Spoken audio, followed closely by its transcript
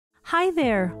Hi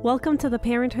there! Welcome to the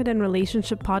Parenthood and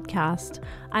Relationship Podcast.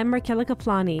 I'm Markela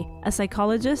Kaplani, a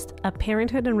psychologist, a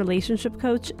parenthood and relationship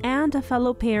coach, and a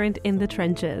fellow parent in the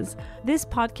trenches. This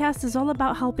podcast is all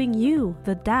about helping you,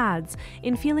 the dads,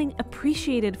 in feeling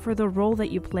appreciated for the role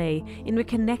that you play, in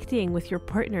reconnecting with your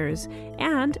partners,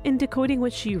 and in decoding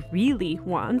what she really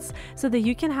wants so that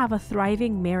you can have a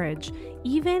thriving marriage,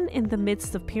 even in the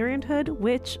midst of parenthood,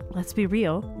 which, let's be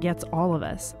real, gets all of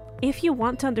us. If you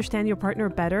want to understand your partner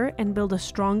better and build a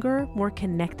stronger, more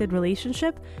connected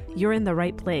relationship, you're in the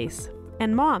right place.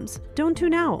 And moms, don't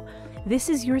tune out. This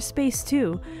is your space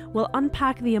too. We'll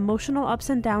unpack the emotional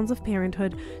ups and downs of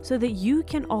parenthood so that you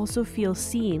can also feel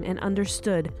seen and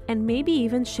understood, and maybe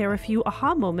even share a few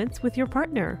aha moments with your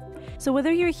partner. So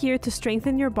whether you're here to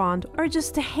strengthen your bond or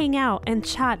just to hang out and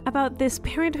chat about this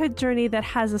parenthood journey that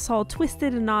has us all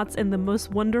twisted in knots in the most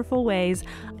wonderful ways,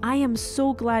 I am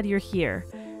so glad you're here.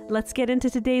 Let's get into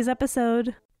today's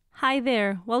episode. Hi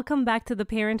there. Welcome back to the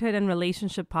Parenthood and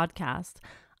Relationship Podcast.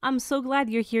 I'm so glad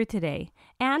you're here today.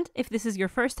 And if this is your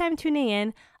first time tuning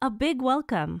in, a big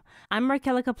welcome. I'm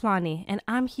Markela Kaplani, and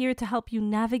I'm here to help you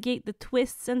navigate the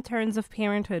twists and turns of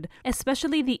parenthood,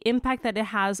 especially the impact that it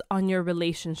has on your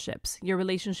relationships, your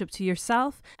relationship to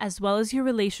yourself, as well as your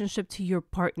relationship to your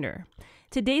partner.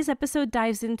 Today's episode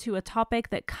dives into a topic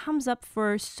that comes up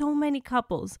for so many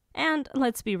couples, and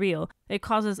let's be real, it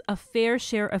causes a fair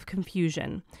share of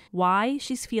confusion. Why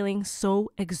she's feeling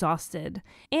so exhausted,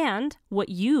 and what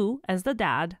you, as the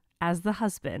dad, as the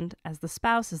husband, as the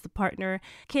spouse, as the partner,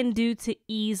 can do to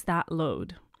ease that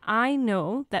load. I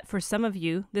know that for some of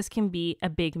you, this can be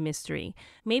a big mystery.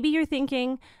 Maybe you're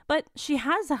thinking, but she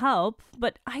has help,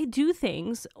 but I do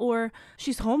things, or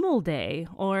she's home all day,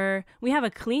 or we have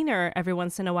a cleaner every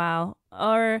once in a while,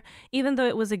 or even though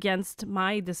it was against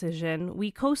my decision, we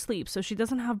co-sleep so she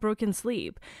doesn't have broken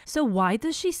sleep. So why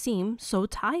does she seem so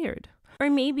tired? Or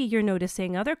maybe you're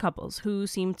noticing other couples who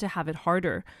seem to have it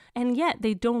harder, and yet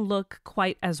they don't look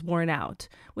quite as worn out,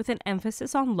 with an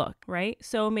emphasis on look, right?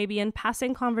 So maybe in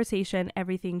passing conversation,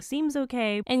 everything seems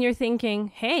okay, and you're thinking,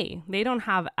 hey, they don't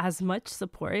have as much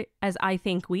support as I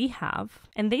think we have,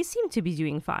 and they seem to be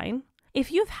doing fine.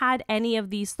 If you've had any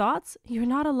of these thoughts, you're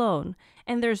not alone,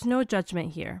 and there's no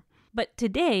judgment here. But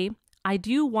today, I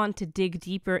do want to dig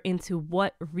deeper into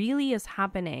what really is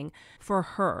happening for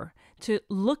her, to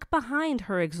look behind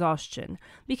her exhaustion,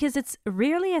 because it's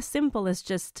rarely as simple as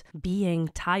just being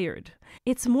tired.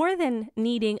 It's more than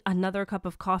needing another cup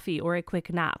of coffee or a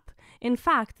quick nap. In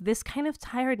fact, this kind of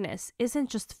tiredness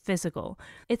isn't just physical,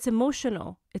 it's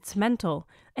emotional, it's mental,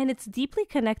 and it's deeply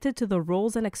connected to the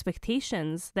roles and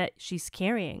expectations that she's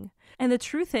carrying. And the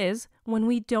truth is, when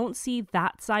we don't see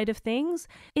that side of things,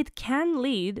 it can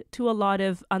lead to a lot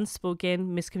of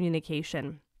unspoken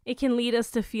miscommunication. It can lead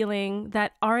us to feeling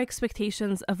that our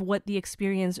expectations of what the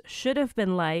experience should have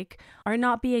been like are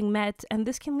not being met, and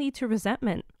this can lead to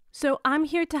resentment. So I'm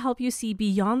here to help you see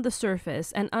beyond the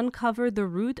surface and uncover the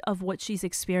root of what she's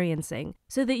experiencing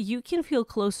so that you can feel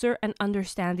closer and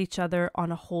understand each other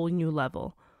on a whole new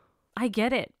level. I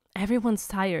get it. Everyone's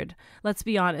tired. Let's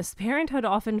be honest, parenthood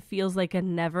often feels like a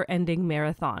never-ending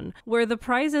marathon, where the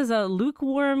prize is a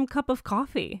lukewarm cup of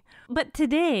coffee. But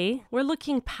today, we're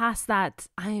looking past that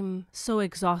I'm so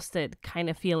exhausted kind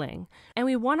of feeling, and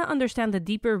we want to understand the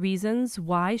deeper reasons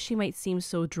why she might seem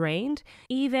so drained,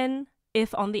 even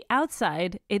if on the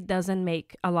outside, it doesn't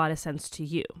make a lot of sense to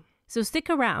you. So stick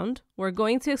around. We're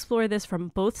going to explore this from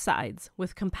both sides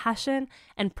with compassion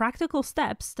and practical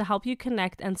steps to help you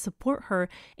connect and support her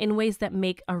in ways that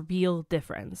make a real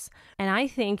difference. And I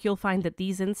think you'll find that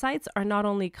these insights are not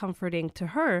only comforting to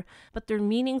her, but they're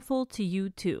meaningful to you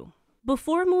too.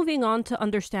 Before moving on to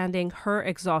understanding her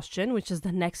exhaustion, which is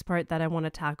the next part that I want to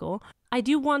tackle, I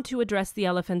do want to address the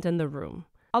elephant in the room.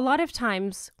 A lot of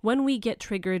times when we get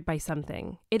triggered by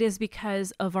something, it is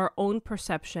because of our own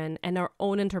perception and our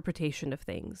own interpretation of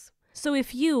things. So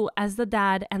if you, as the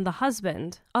dad and the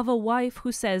husband of a wife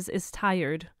who says is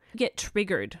tired, get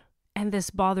triggered and this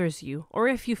bothers you, or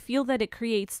if you feel that it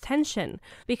creates tension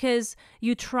because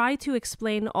you try to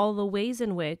explain all the ways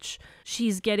in which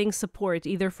she's getting support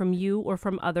either from you or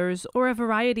from others or a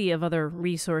variety of other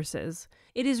resources,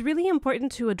 it is really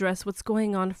important to address what's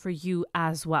going on for you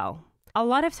as well. A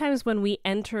lot of times when we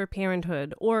enter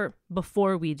parenthood, or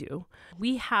before we do,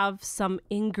 we have some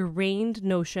ingrained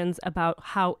notions about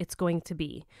how it's going to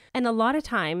be. And a lot of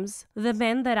times, the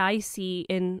men that I see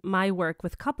in my work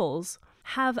with couples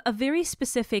have a very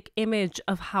specific image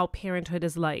of how parenthood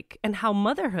is like and how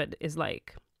motherhood is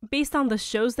like. based on the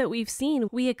shows that we've seen,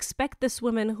 we expect this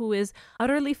woman who is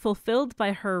utterly fulfilled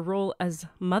by her role as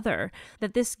mother,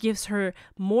 that this gives her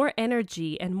more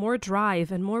energy and more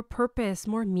drive and more purpose,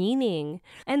 more meaning.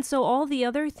 And so all the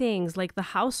other things like the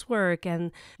housework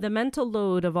and the mental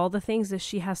load of all the things that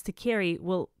she has to carry,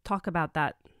 we'll talk about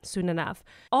that soon enough.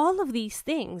 All of these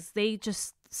things, they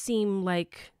just seem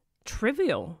like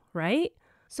trivial, right?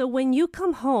 So when you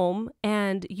come home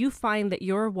and you find that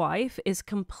your wife is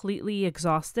completely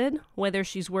exhausted, whether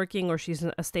she's working or she's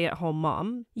a stay-at-home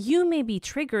mom, you may be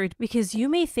triggered because you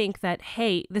may think that,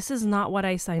 hey, this is not what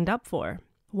I signed up for.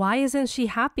 Why isn't she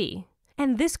happy?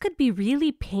 And this could be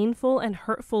really painful and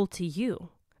hurtful to you.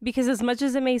 Because as much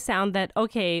as it may sound that,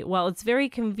 okay, well, it's very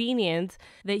convenient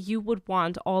that you would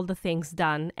want all the things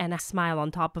done and a smile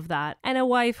on top of that. And a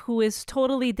wife who is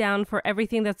totally down for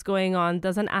everything that's going on,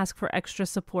 doesn't ask for extra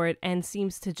support, and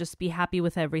seems to just be happy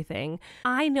with everything.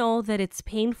 I know that it's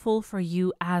painful for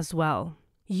you as well.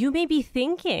 You may be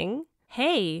thinking,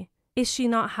 hey, is she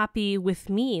not happy with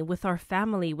me, with our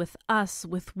family, with us,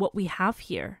 with what we have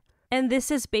here? And this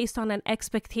is based on an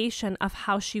expectation of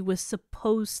how she was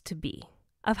supposed to be,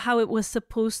 of how it was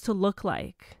supposed to look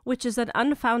like, which is an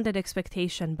unfounded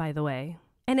expectation, by the way.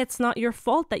 And it's not your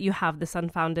fault that you have this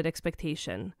unfounded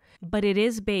expectation, but it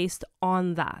is based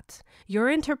on that. Your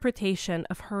interpretation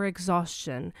of her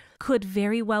exhaustion could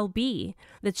very well be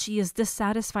that she is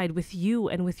dissatisfied with you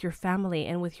and with your family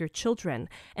and with your children.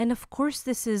 And of course,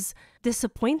 this is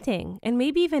disappointing and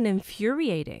maybe even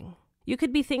infuriating. You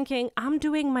could be thinking, I'm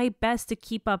doing my best to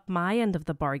keep up my end of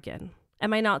the bargain.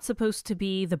 Am I not supposed to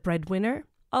be the breadwinner?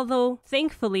 Although,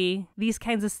 thankfully, these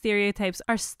kinds of stereotypes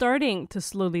are starting to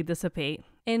slowly dissipate.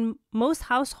 In most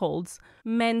households,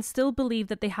 men still believe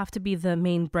that they have to be the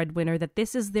main breadwinner, that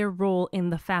this is their role in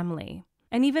the family.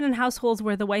 And even in households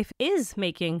where the wife is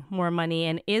making more money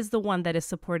and is the one that is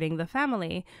supporting the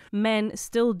family, men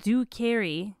still do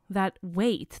carry that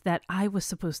weight that I was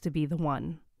supposed to be the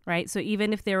one. Right? So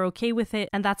even if they're okay with it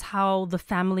and that's how the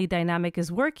family dynamic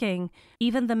is working,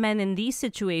 even the men in these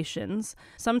situations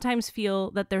sometimes feel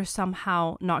that they're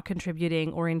somehow not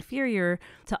contributing or inferior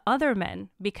to other men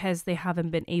because they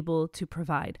haven't been able to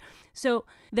provide. So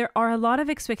there are a lot of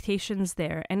expectations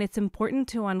there, and it's important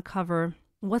to uncover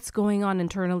what's going on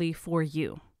internally for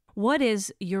you. What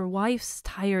is your wife's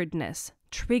tiredness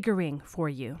triggering for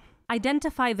you?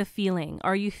 Identify the feeling.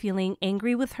 Are you feeling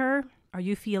angry with her? Are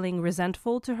you feeling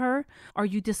resentful to her? Are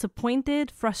you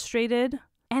disappointed, frustrated?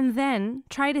 And then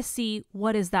try to see,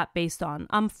 what is that based on?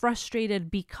 I'm frustrated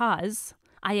because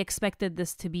I expected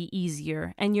this to be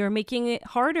easier, and you're making it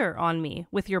harder on me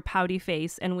with your pouty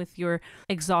face and with your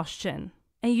exhaustion.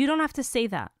 And you don't have to say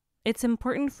that. It's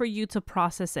important for you to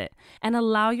process it and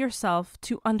allow yourself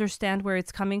to understand where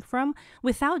it's coming from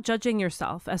without judging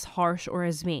yourself as harsh or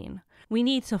as mean. We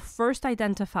need to first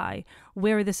identify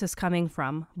where this is coming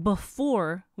from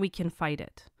before we can fight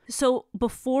it. So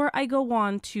before I go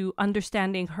on to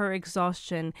understanding her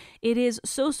exhaustion, it is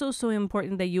so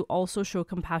important that you also show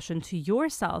compassion to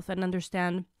yourself and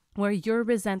understand where your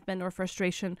resentment or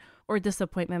frustration or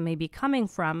disappointment may be coming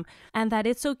from, and that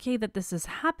it's okay that this is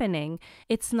happening.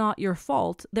 It's not your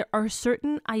fault. There are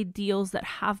certain ideals that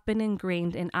have been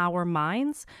ingrained in our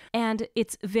minds, and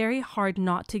it's very hard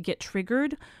not to get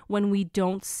triggered when we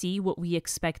don't see what we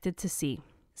expected to see.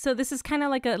 So this is kind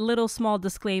of like a little small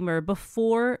disclaimer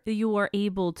before you are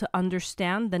able to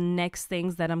understand the next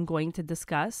things that I'm going to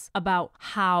discuss about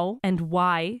how and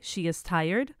why she is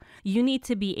tired. You need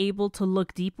to be able to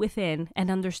look deep within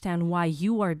and understand why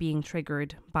you are being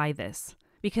triggered by this.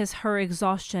 Because her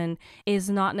exhaustion is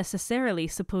not necessarily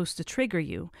supposed to trigger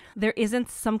you. There isn't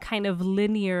some kind of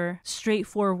linear,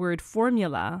 straightforward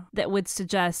formula that would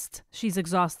suggest she's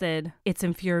exhausted, it's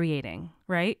infuriating,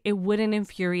 right? It wouldn't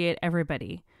infuriate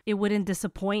everybody. It wouldn't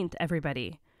disappoint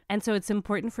everybody. And so it's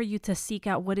important for you to seek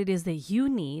out what it is that you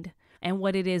need and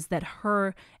what it is that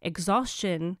her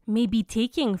exhaustion may be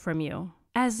taking from you.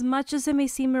 As much as it may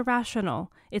seem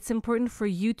irrational, it's important for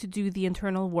you to do the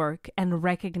internal work and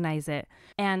recognize it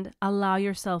and allow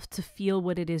yourself to feel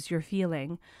what it is you're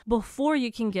feeling before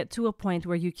you can get to a point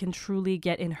where you can truly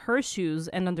get in her shoes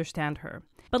and understand her.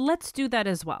 But let's do that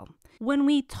as well. When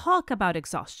we talk about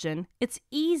exhaustion, it's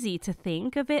easy to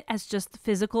think of it as just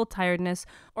physical tiredness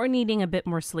or needing a bit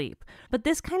more sleep. But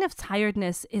this kind of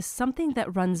tiredness is something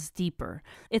that runs deeper.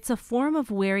 It's a form of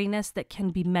weariness that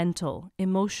can be mental,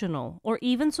 emotional, or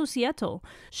even societal,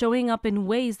 showing up in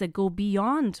ways that go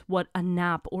beyond what a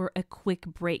nap or a quick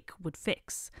break would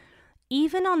fix.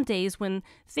 Even on days when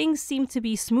things seem to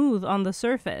be smooth on the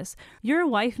surface, your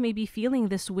wife may be feeling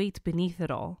this weight beneath it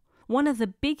all. One of the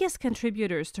biggest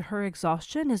contributors to her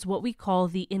exhaustion is what we call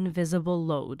the invisible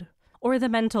load, or the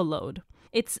mental load.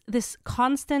 It's this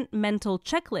constant mental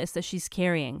checklist that she's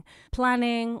carrying: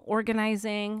 planning,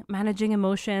 organizing, managing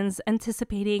emotions,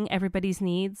 anticipating everybody's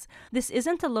needs. This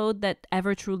isn't a load that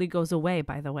ever truly goes away,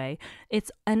 by the way.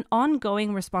 It's an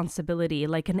ongoing responsibility,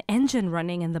 like an engine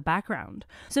running in the background.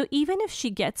 So even if she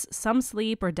gets some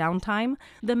sleep or downtime,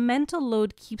 the mental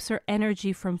load keeps her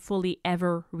energy from fully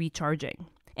ever recharging.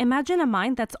 Imagine a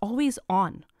mind that's always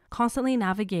on, constantly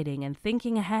navigating and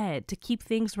thinking ahead to keep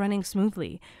things running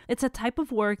smoothly. It's a type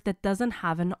of work that doesn't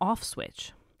have an off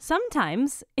switch.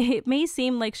 Sometimes it may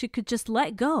seem like she could just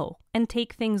let go and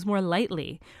take things more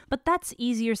lightly, but that's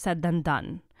easier said than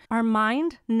done. Our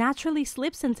mind naturally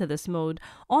slips into this mode,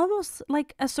 almost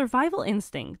like a survival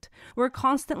instinct. We're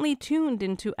constantly tuned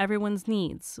into everyone's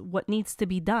needs, what needs to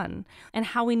be done, and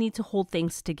how we need to hold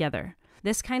things together.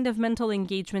 This kind of mental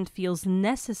engagement feels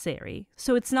necessary,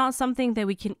 so it's not something that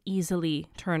we can easily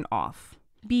turn off.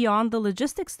 Beyond the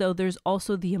logistics, though, there's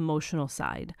also the emotional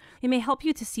side. It may help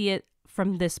you to see it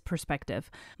from this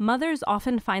perspective. Mothers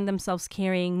often find themselves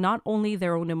carrying not only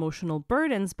their own emotional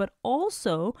burdens, but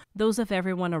also those of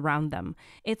everyone around them.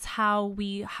 It's how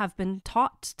we have been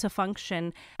taught to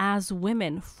function as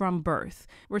women from birth.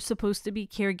 We're supposed to be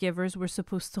caregivers. We're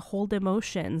supposed to hold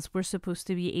emotions. We're supposed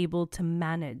to be able to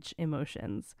manage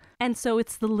emotions. And so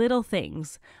it's the little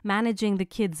things: managing the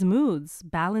kids' moods,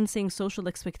 balancing social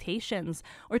expectations,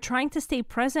 or trying to stay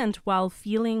present while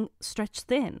feeling stretched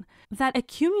thin, that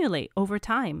accumulate over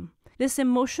time. This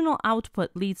emotional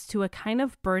output leads to a kind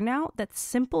of burnout that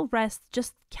simple rest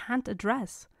just can't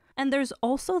address. And there's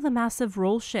also the massive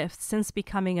role shift since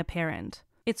becoming a parent.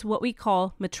 It's what we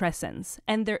call matrescence,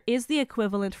 and there is the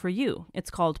equivalent for you.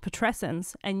 It's called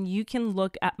putrescence, and you can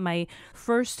look at my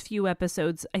first few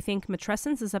episodes. I think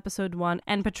matrescence is episode 1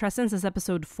 and putrescence is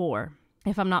episode 4,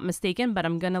 if I'm not mistaken, but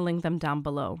I'm going to link them down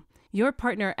below. Your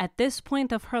partner at this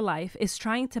point of her life is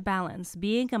trying to balance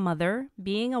being a mother,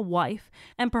 being a wife,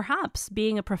 and perhaps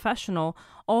being a professional,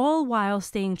 all while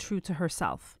staying true to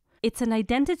herself. It's an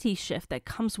identity shift that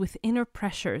comes with inner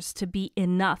pressures to be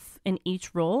enough in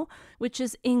each role, which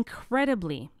is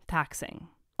incredibly taxing.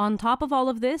 On top of all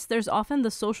of this, there's often the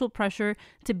social pressure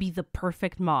to be the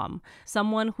perfect mom,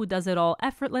 someone who does it all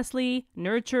effortlessly,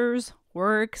 nurtures,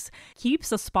 works,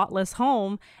 keeps a spotless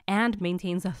home, and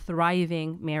maintains a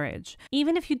thriving marriage.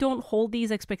 Even if you don't hold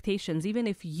these expectations, even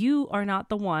if you are not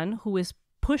the one who is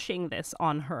pushing this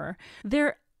on her,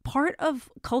 they're part of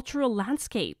cultural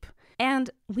landscape. And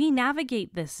we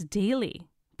navigate this daily,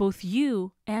 both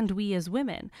you and we as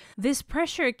women. This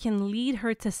pressure can lead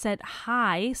her to set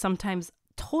high, sometimes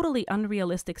totally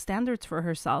unrealistic standards for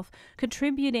herself,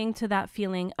 contributing to that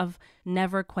feeling of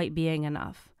never quite being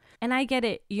enough. And I get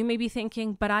it. You may be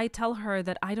thinking, but I tell her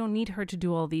that I don't need her to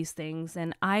do all these things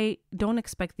and I don't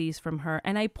expect these from her.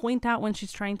 And I point out when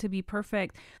she's trying to be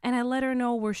perfect and I let her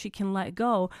know where she can let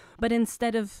go. But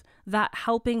instead of that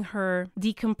helping her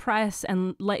decompress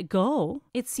and let go,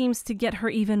 it seems to get her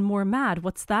even more mad.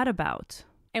 What's that about?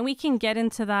 And we can get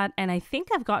into that. And I think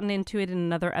I've gotten into it in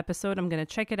another episode. I'm going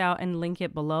to check it out and link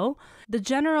it below. The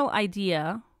general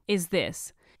idea is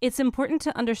this. It's important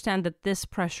to understand that this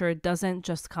pressure doesn't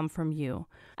just come from you.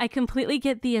 I completely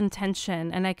get the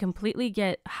intention and I completely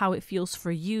get how it feels for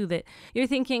you that you're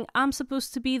thinking, I'm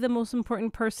supposed to be the most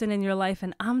important person in your life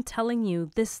and I'm telling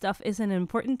you this stuff isn't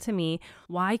important to me.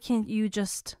 Why can't you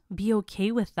just be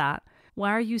okay with that? Why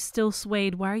are you still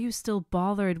swayed? Why are you still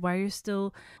bothered? Why are you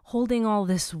still holding all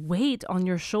this weight on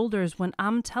your shoulders when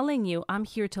I'm telling you I'm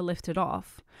here to lift it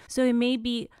off? So it may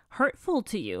be hurtful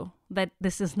to you that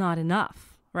this is not enough.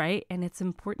 Right? And it's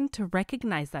important to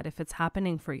recognize that if it's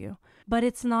happening for you. But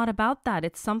it's not about that.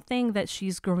 It's something that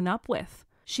she's grown up with.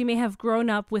 She may have grown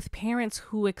up with parents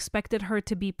who expected her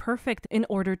to be perfect in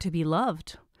order to be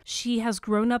loved. She has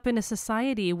grown up in a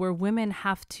society where women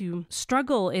have to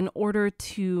struggle in order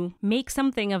to make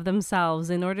something of themselves,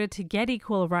 in order to get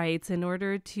equal rights, in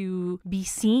order to be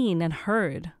seen and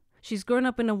heard. She's grown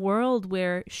up in a world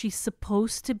where she's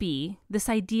supposed to be this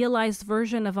idealized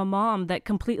version of a mom that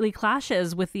completely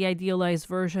clashes with the idealized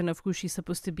version of who she's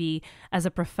supposed to be as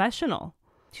a professional.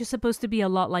 She's supposed to be a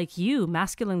lot like you,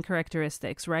 masculine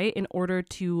characteristics, right? In order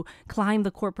to climb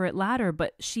the corporate ladder,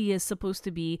 but she is supposed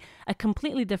to be a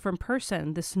completely different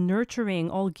person, this nurturing,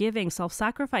 all-giving,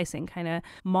 self-sacrificing kind of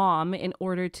mom in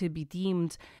order to be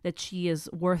deemed that she is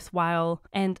worthwhile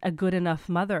and a good enough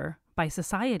mother by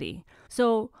society.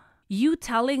 So you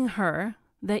telling her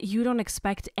that you don't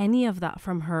expect any of that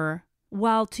from her,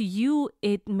 while to you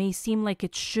it may seem like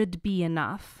it should be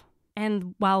enough,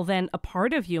 And while then a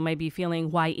part of you might be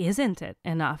feeling, why isn't it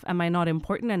enough? Am I not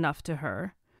important enough to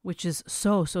her? Which is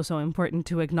so important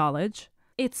to acknowledge.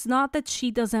 It's not that she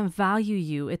doesn't value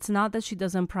you. It's not that she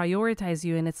doesn't prioritize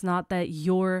you. And it's not that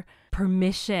your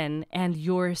permission and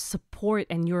your support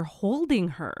and your holding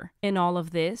her in all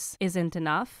of this isn't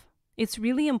enough. It's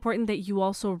really important that you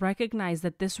also recognize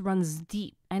that this runs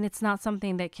deep and it's not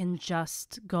something that can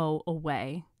just go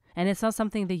away. And it's not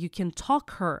something that you can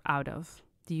talk her out of.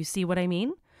 Do you see what I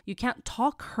mean? You can't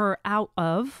talk her out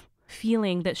of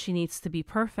feeling that she needs to be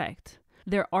perfect.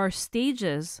 There are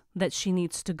stages that she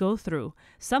needs to go through.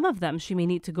 Some of them she may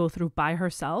need to go through by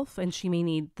herself and she may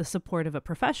need the support of a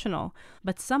professional.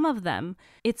 But some of them,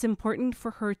 it's important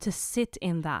for her to sit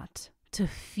in that, to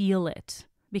feel it.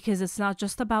 Because it's not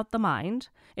just about the mind,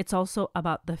 it's also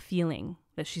about the feeling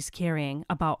that she's carrying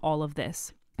about all of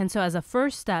this. And so as a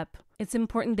first step, it's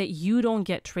important that you don't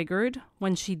get triggered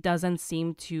when she doesn't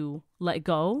seem to let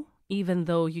go, even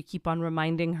though you keep on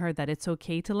reminding her that it's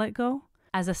okay to let go.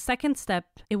 As a second step,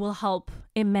 it will help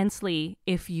immensely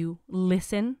if you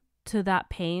listen to that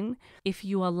pain, if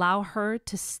you allow her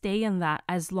to stay in that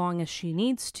as long as she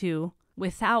needs to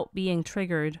without being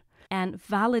triggered, and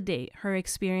validate her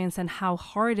experience and how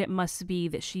hard it must be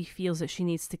that she feels that she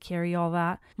needs to carry all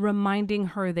that, reminding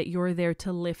her that you're there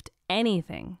to lift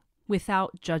anything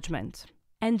without judgment.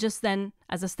 And just then,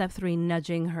 as a step 3,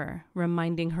 nudging her,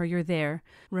 reminding her you're there,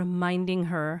 reminding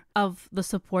her of the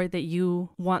support that you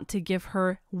want to give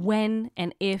her when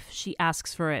and if she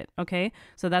asks for it, okay?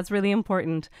 So that's really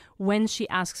important, when she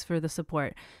asks for the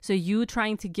support. So you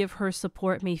trying to give her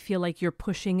support may feel like you're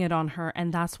pushing it on her,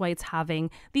 and that's why it's having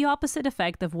the opposite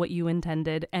effect of what you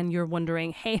intended, and you're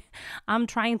wondering, hey, I'm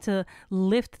trying to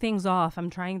lift things off. I'm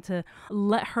trying to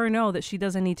let her know that she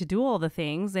doesn't need to do all the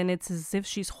things, and it's as if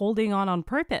she's holding on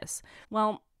purpose.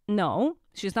 Well, no,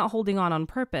 she's not holding on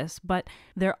purpose, but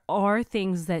there are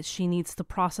things that she needs to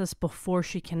process before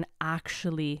she can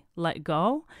actually let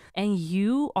go. And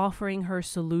you offering her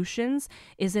solutions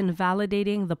is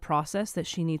invalidating the process that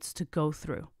she needs to go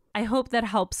through. I hope that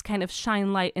helps kind of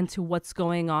shine light into what's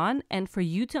going on and for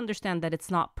you to understand that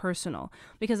it's not personal,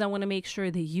 because I want to make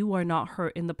sure that you are not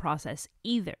hurt in the process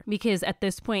either, because at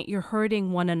this point you're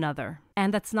hurting one another,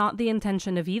 and that's not the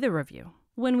intention of either of you.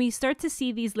 When we start to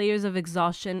see these layers of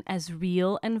exhaustion as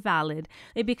real and valid,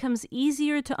 it becomes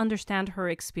easier to understand her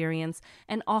experience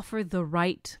and offer the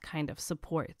right kind of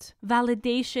support.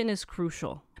 Validation is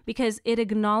crucial because it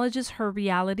acknowledges her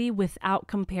reality without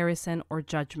comparison or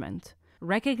judgment.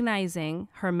 Recognizing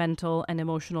her mental and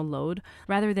emotional load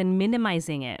rather than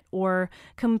minimizing it or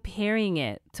comparing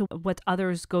it to what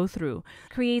others go through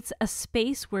creates a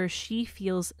space where she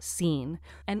feels seen.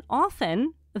 And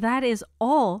often, that is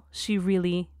all she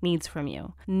really needs from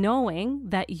you. Knowing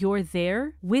that you're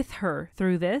there with her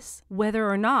through this, whether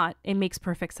or not it makes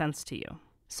perfect sense to you.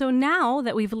 So now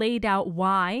that we've laid out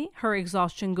why her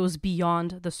exhaustion goes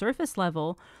beyond the surface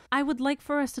level, I would like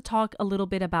for us to talk a little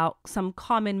bit about some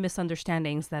common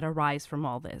misunderstandings that arise from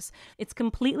all this. It's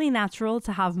completely natural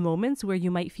to have moments where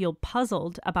you might feel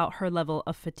puzzled about her level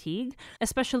of fatigue,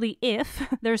 especially if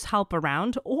there's help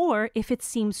around or if it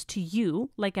seems to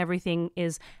you like everything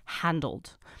is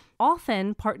handled.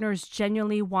 Often, partners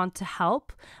genuinely want to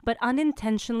help, but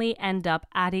unintentionally end up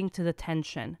adding to the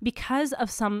tension because of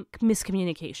some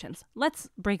miscommunications. Let's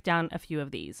break down a few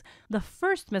of these. The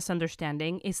first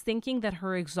misunderstanding is thinking that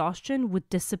her exhaustion would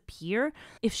disappear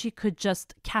if she could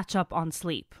just catch up on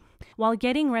sleep. While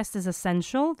getting rest is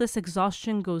essential, this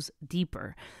exhaustion goes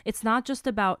deeper. It's not just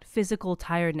about physical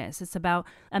tiredness. It's about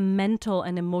a mental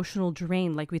and emotional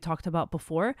drain, like we talked about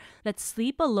before, that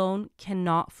sleep alone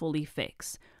cannot fully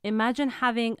fix. Imagine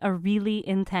having a really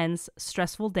intense,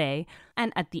 stressful day,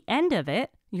 and at the end of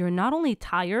it, you're not only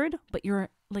tired, but you're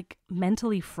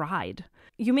mentally fried.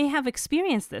 You may have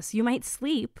experienced this. You might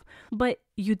sleep, but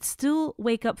you'd still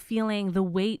wake up feeling the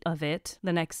weight of it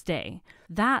the next day.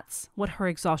 That's what her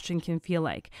exhaustion can feel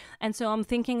like. And so I'm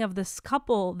thinking of this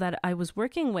couple that I was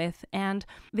working with, and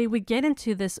they would get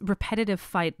into this repetitive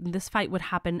fight. This fight would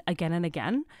happen again and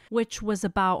again, which was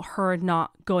about her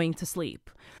not going to sleep.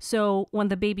 So when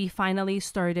the baby finally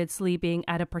started sleeping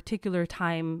at a particular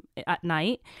time at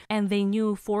night, and they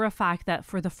knew for a fact that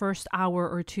for the first hour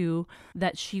or two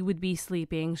that she would be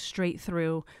sleeping straight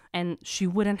through and she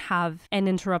wouldn't have an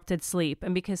interrupted sleep.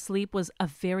 And because sleep was a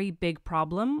very big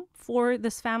problem for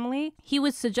this family, he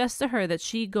would suggest to her that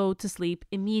she go to sleep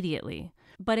immediately.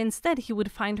 But instead, he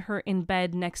would find her in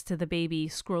bed next to the baby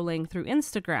scrolling through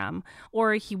Instagram,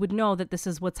 or he would know that this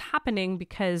is what's happening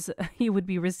because he would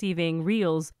be receiving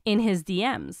reels in his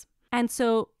DMs. And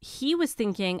so he was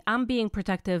thinking, I'm being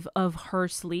protective of her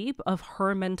sleep, of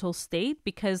her mental state,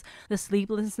 because the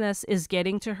sleeplessness is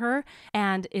getting to her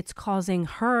and it's causing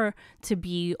her to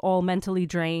be all mentally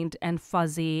drained and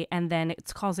fuzzy. And then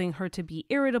it's causing her to be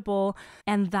irritable.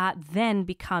 And that then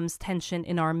becomes tension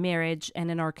in our marriage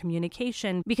and in our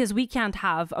communication, because we can't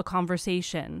have a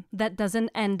conversation that doesn't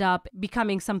end up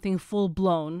becoming something full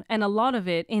blown. And a lot of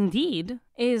it, indeed,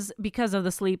 is because of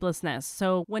the sleeplessness.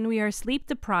 So when we are sleep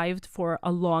deprived for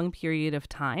a long period of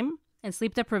time, and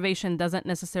sleep deprivation doesn't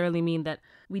necessarily mean that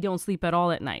we don't sleep at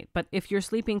all at night. But if you're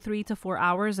sleeping 3 to 4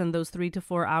 hours and those 3 to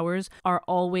 4 hours are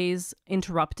always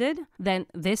interrupted, then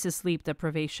this is sleep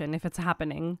deprivation if it's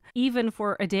happening, even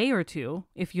for a day or two,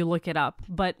 if you look it up,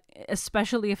 but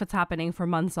especially if it's happening for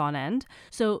months on end.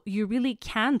 So you really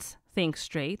can't think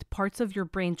straight. Parts of your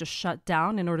brain just shut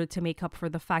down in order to make up for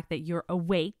the fact that you're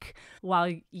awake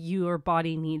while your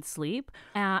body needs sleep.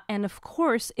 And of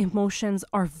course, emotions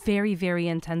are very, very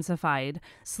intensified.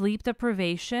 Sleep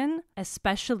deprivation,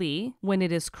 especially when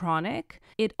it is chronic,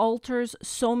 it alters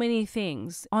so many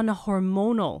things on a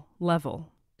hormonal level.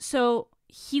 So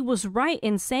he was right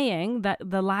in saying that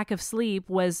the lack of sleep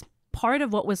was part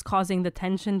of what was causing the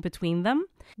tension between them.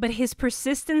 But his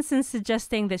persistence in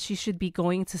suggesting that she should be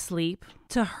going to sleep,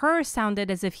 to her sounded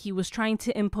as if he was trying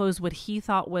to impose what he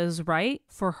thought was right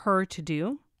for her to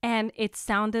do. And it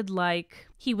sounded like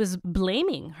he was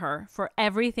blaming her for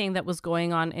everything that was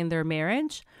going on in their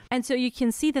marriage. And so you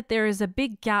can see that there is a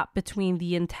big gap between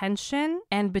the intention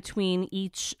and between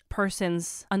each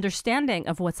person's understanding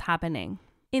of what's happening.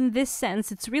 In this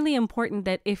sense, it's really important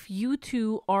that if you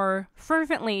two are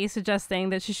fervently suggesting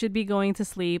that she should be going to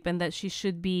sleep and that she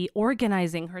should be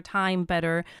organizing her time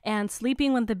better and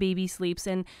sleeping when the baby sleeps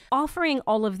and offering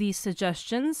all of these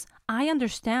suggestions, I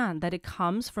understand that it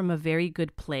comes from a very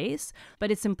good place,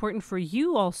 but it's important for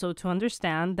you also to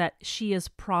understand that she is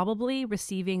probably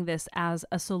receiving this as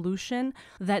a solution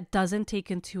that doesn't take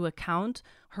into account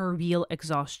her real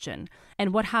exhaustion.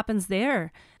 And what happens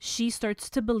there? She starts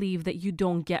to believe that you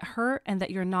don't get her and that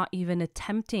you're not even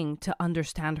attempting to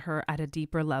understand her at a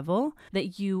deeper level,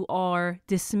 that you are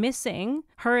dismissing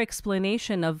her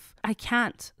explanation of, I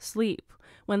can't sleep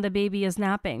when the baby is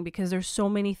napping because there's so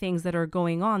many things that are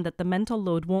going on that the mental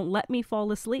load won't let me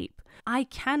fall asleep. I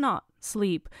cannot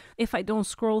sleep if I don't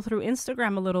scroll through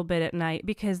Instagram a little bit at night,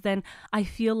 because then I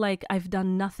feel like I've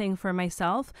done nothing for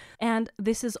myself. And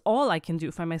this is all I can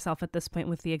do for myself at this point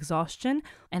with the exhaustion.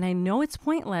 And I know it's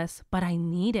pointless, but I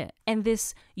need it. And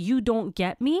this, you don't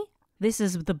get me, this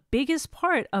is the biggest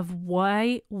part of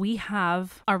why we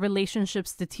have our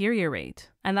relationships deteriorate.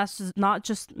 And that's not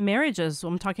just marriages.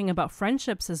 I'm talking about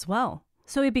friendships as well.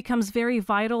 So it becomes very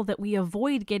vital that we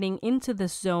avoid getting into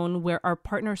this zone where our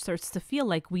partner starts to feel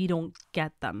like we don't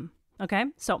get them. Okay?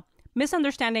 So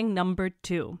misunderstanding number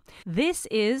 2. This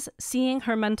is seeing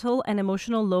her mental and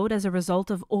emotional load as a result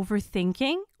of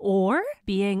overthinking or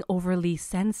being overly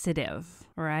sensitive,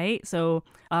 right? So,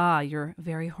 you're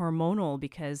very hormonal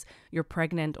because you're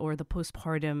pregnant or the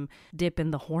postpartum dip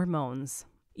in the hormones.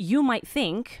 You might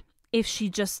think if she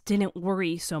just didn't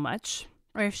worry so much,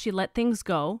 or if she let things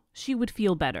go, she would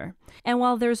feel better. And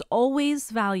while there's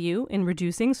always value in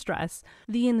reducing stress,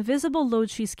 the invisible load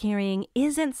she's carrying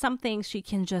isn't something she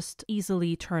can just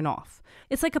easily turn off.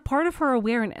 It's like a part of her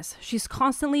awareness. She's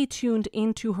constantly tuned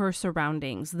into her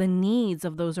surroundings, the needs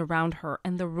of those around her,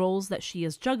 and the roles that she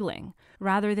is juggling.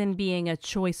 Rather than being a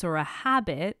choice or a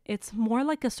habit, it's more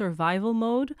like a survival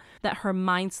mode that her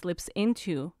mind slips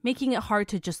into, making it hard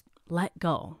to just let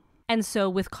go. And so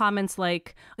with comments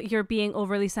like, you're being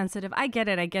overly sensitive, I get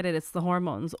it, it's the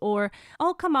hormones. Or,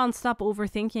 oh, come on, stop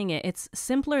overthinking it. It's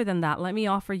simpler than that. Let me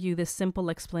offer you this simple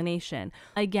explanation.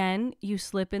 Again, you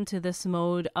slip into this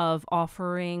mode of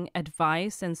offering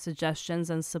advice and suggestions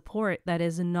and support that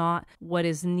is not what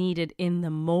is needed in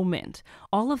the moment.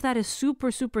 All of that is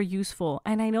super, super useful.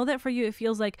 And I know that for you, it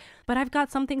feels like, but I've got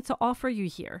something to offer you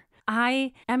here.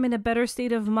 I am in a better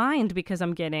state of mind because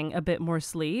I'm getting a bit more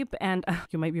sleep, and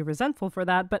you might be resentful for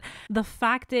that, but the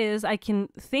fact is I can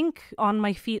think on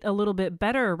my feet a little bit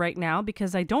better right now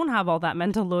because I don't have all that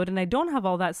mental load and I don't have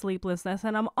all that sleeplessness,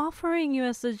 and I'm offering you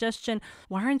a suggestion.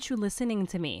 Why aren't you listening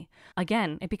to me?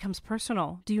 Again, it becomes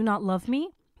personal. Do you not love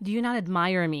me? Do you not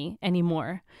admire me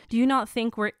anymore? Do you not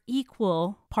think we're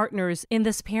equal partners in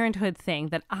this parenthood thing,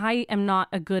 that I am not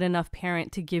a good enough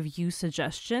parent to give you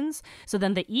suggestions? So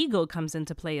then the ego comes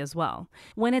into play as well.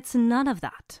 When it's none of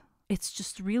that. It's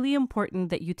just really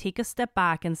important that you take a step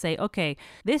back and say, okay,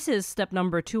 this is step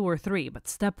number 2 or 3, but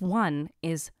step 1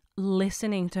 is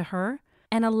listening to her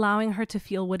and allowing her to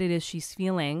feel what it is she's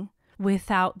feeling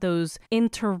without those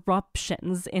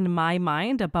interruptions in my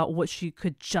mind about what she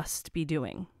could just be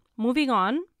doing. Moving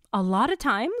on. A lot of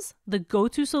times, the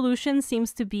go-to solution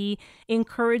seems to be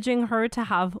encouraging her to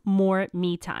have more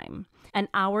me time. An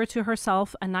hour to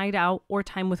herself, a night out, or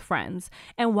time with friends.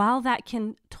 And while that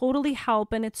can totally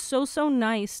help, and it's so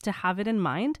nice to have it in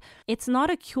mind, it's not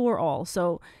a cure-all.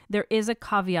 So there is a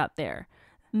caveat there.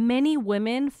 Many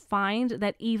women find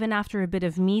that even after a bit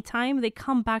of me time, they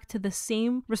come back to the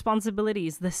same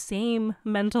responsibilities, the same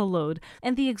mental load,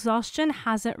 and the exhaustion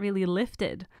hasn't really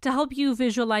lifted. To help you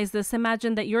visualize this,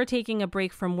 imagine that you're taking a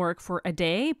break from work for a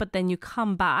day, but then you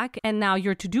come back and now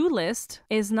your to-do list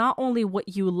is not only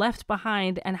what you left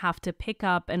behind and have to pick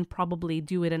up and probably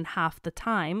do it in half the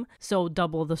time, so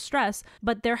double the stress,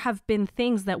 but there have been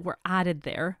things that were added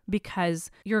there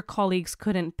because your colleagues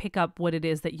couldn't pick up what it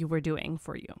is that you were doing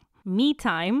for you. Me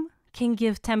time can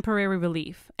give temporary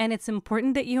relief, and it's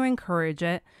important that you encourage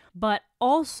it, but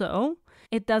also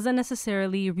it doesn't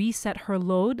necessarily reset her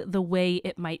load the way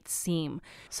it might seem.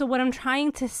 So what I'm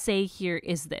trying to say here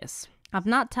is this. I'm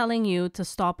not telling you to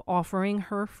stop offering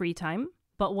her free time,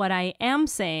 but what I am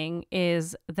saying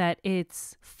is that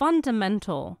it's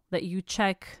fundamental that you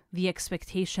check the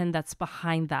expectation that's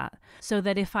behind that. So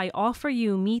that if I offer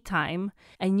you me time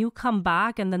and you come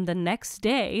back and then the next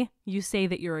day you say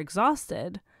that you're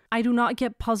exhausted, I do not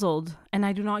get puzzled and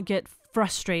I do not get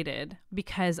frustrated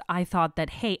because I thought that,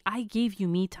 hey, I gave you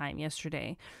me time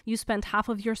yesterday. You spent half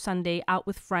of your Sunday out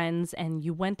with friends and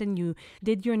you went and you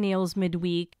did your nails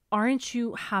midweek. Aren't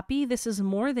you happy? This is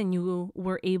more than you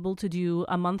were able to do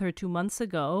a month or 2 months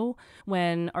ago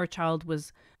when our child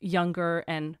was younger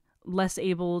and less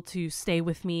able to stay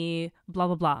with me, blah,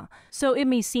 blah, blah. So it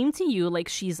may seem to you like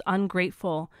she's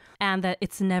ungrateful and that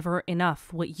it's never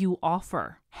enough what you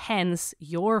offer, hence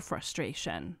your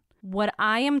frustration. What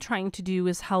I am trying to do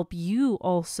is help you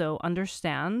also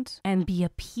understand and be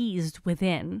appeased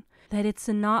within that it's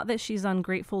not that she's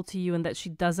ungrateful to you and that she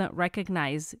doesn't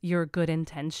recognize your good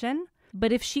intention.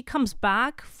 But if she comes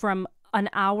back from an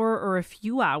hour or a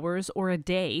few hours or a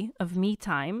day of me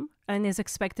time and is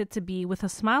expected to be with a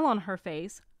smile on her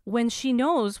face, when she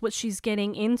knows what she's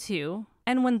getting into,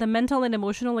 and when the mental and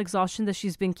emotional exhaustion that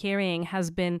she's been carrying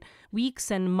has been weeks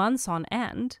and months on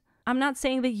end, I'm not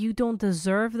saying that you don't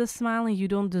deserve the smile and you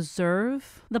don't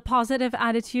deserve the positive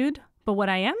attitude, but what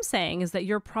I am saying is that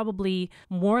you're probably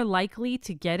more likely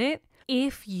to get it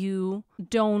if you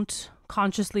don't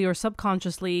consciously or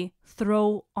subconsciously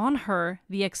throw on her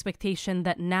the expectation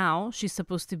that now she's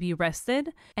supposed to be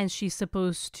rested and she's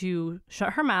supposed to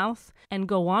shut her mouth and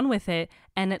go on with it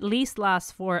and at least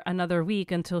last for another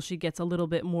week until she gets a little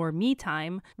bit more me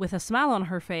time with a smile on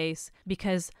her face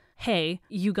because, hey,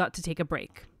 you got to take a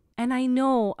break. And I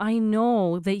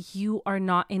know that you are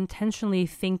not intentionally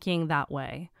thinking that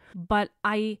way, but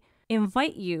I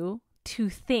invite you to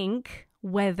think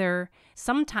whether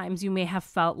sometimes you may have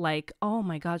felt like, oh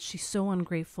my God, she's so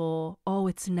ungrateful. Oh,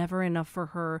 it's never enough for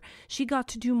her. She got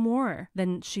to do more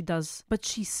than she does, but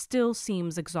she still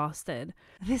seems exhausted.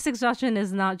 This exhaustion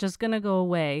is not just going to go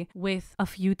away with a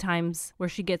few times where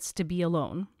she gets to be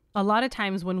alone. A lot of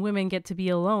times when women get to be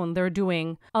alone, they're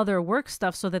doing other work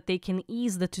stuff so that they can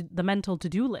ease the mental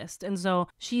to-do list. And so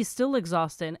she's still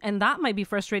exhausted. And that might be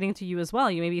frustrating to you as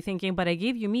well. You may be thinking, but I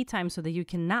gave you me time so that you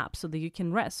can nap, so that you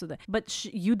can rest. But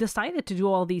you decided to do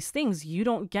all these things. You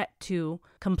don't get to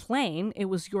complain. It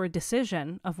was your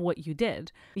decision of what you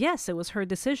did. Yes, it was her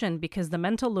decision because the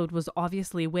mental load was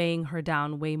obviously weighing her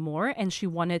down way more. And she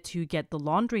wanted to get the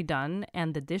laundry done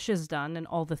and the dishes done and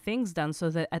all the things done so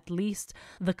that at least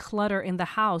the clutter in the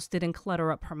house didn't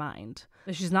clutter up her mind.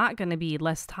 She's not going to be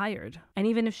less tired. And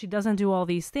even if she doesn't do all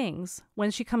these things,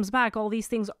 when she comes back, all these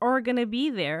things are going to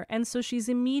be there. And so she's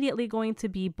immediately going to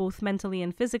be both mentally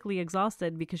and physically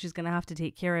exhausted because she's going to have to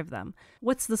take care of them.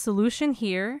 What's the solution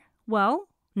here? Well,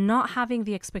 not having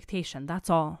the expectation.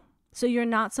 That's all. So you're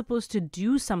not supposed to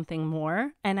do something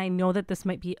more. And I know that this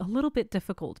might be a little bit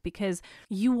difficult because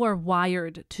you are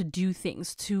wired to do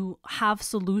things, to have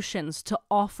solutions, to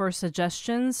offer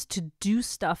suggestions, to do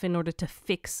stuff in order to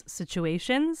fix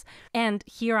situations. And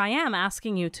here I am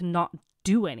asking you to not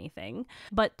do anything,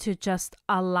 but to just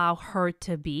allow her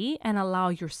to be and allow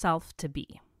yourself to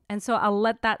be. And so I'll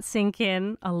let that sink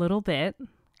in a little bit.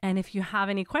 And if you have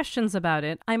any questions about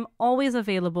it, I'm always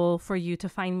available for you to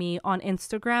find me on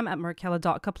Instagram at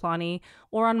markella.kaplani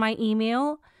or on my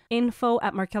email,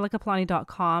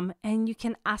 info@markellakaplani.com. And you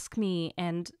can ask me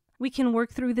and we can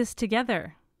work through this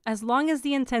together. As long as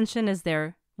the intention is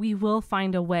there, we will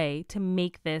find a way to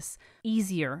make this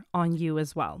easier on you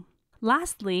as well.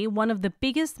 Lastly, one of the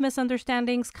biggest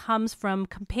misunderstandings comes from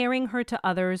comparing her to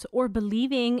others or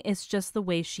believing it's just the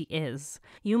way she is.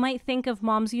 You might think of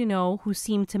moms you know who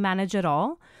seem to manage it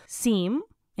all, seem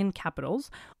in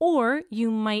capitals, or you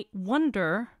might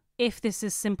wonder if this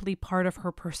is simply part of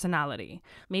her personality.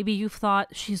 Maybe you've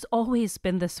thought she's always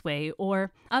been this way,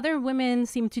 or other women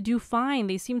seem to do fine.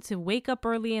 They seem to wake up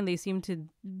early and they seem to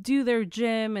do their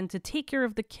gym and to take care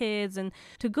of the kids and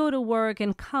to go to work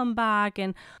and come back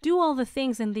and do all the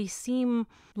things, and they seem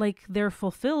like they're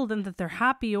fulfilled and that they're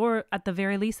happy, or at the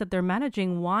very least that they're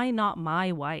managing. Why not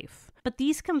my wife? But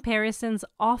these comparisons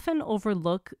often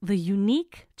overlook the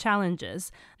unique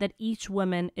challenges that each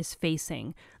woman is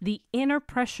facing, the inner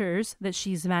pressures that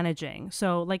she's managing.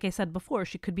 So, like I said before,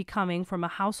 she could be coming from a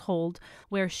household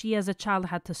where she as a child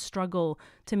had to struggle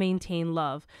to maintain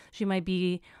love. She might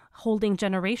be holding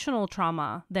generational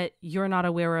trauma that you're not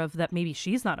aware of, that maybe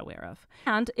she's not aware of.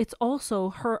 And it's also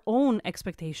her own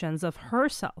expectations of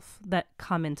herself that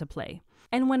come into play.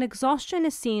 And when exhaustion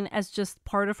is seen as just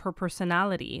part of her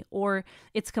personality, or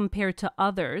it's compared to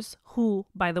others who,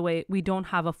 by the way, we don't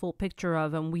have a full picture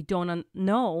of, and we don't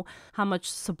know how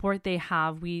much support they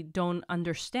have, we don't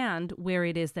understand where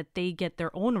it is that they get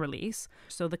their own release,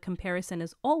 so the comparison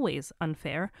is always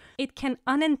unfair, it can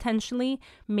unintentionally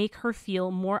make her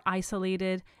feel more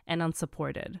isolated and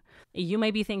unsupported. You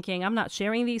might be thinking, I'm not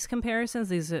sharing these comparisons,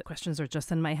 these questions are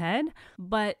just in my head,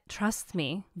 but trust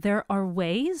me, there are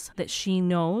ways that she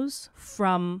knows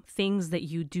from things that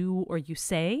you do or you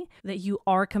say that you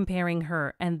are comparing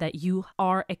her and that you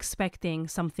are expecting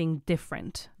something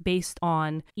different based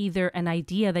on either an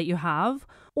idea that you have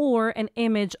or an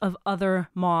image of other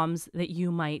moms that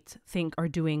you might think are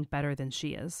doing better than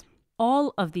she is.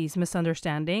 All of these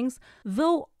misunderstandings,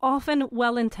 though often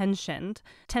well-intentioned,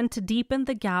 tend to deepen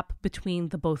the gap between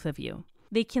the both of you.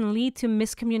 They can lead to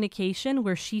miscommunication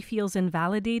where she feels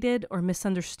invalidated or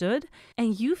misunderstood,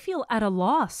 and you feel at a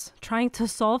loss trying to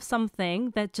solve something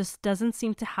that just doesn't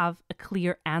seem to have a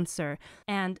clear answer,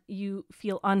 and you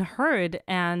feel unheard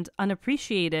and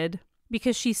unappreciated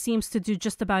because she seems to do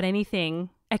just about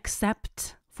anything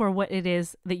except for what it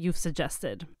is that you've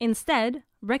suggested. Instead,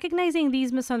 recognizing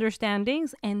these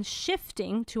misunderstandings and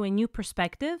shifting to a new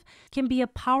perspective can be a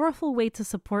powerful way to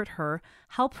support her,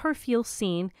 help her feel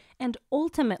seen, and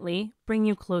ultimately bring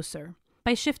you closer.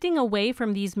 By shifting away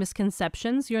from these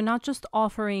misconceptions, you're not just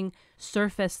offering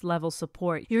surface level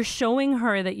support. You're showing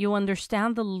her that you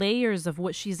understand the layers of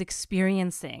what she's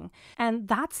experiencing. And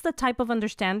that's the type of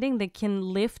understanding that can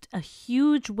lift a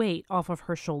huge weight off of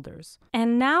her shoulders.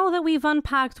 And now that we've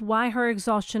unpacked why her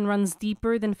exhaustion runs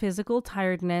deeper than physical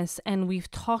tiredness, and we've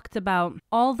talked about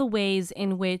all the ways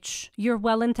in which your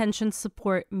well-intentioned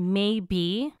support may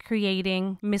be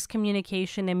creating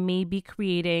miscommunication and may be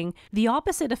creating the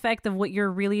opposite effect of what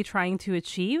you're really trying to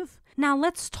achieve, now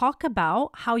let's talk about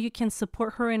how you can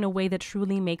support her in a way that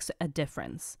truly makes a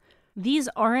difference. These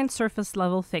aren't surface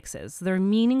level fixes. They're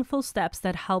meaningful steps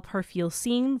that help her feel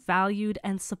seen, valued,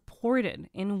 and supported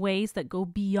in ways that go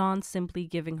beyond simply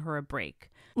giving her a break.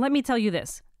 Let me tell you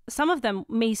this. Some of them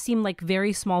may seem like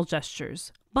very small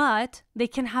gestures, but they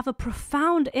can have a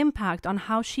profound impact on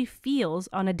how she feels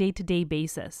on a day-to-day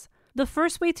basis. The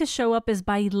first way to show up is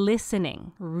by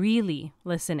listening, really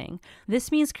listening.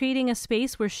 This means creating a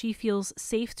space where she feels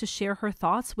safe to share her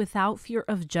thoughts without fear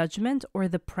of judgment or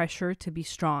the pressure to be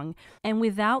strong, and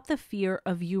without the fear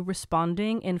of you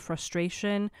responding in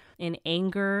frustration, in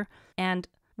anger, and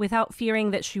without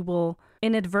fearing that she will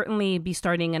inadvertently be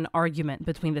starting an argument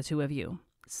between the two of you.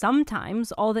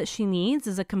 Sometimes all that she needs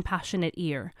is a compassionate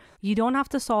ear. You don't have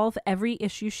to solve every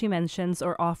issue she mentions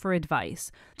or offer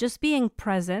advice. Just being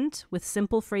present with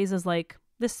simple phrases like,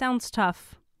 "This sounds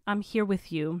tough. I'm here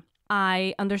with you.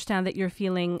 I understand that you're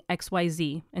feeling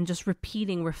XYZ," and just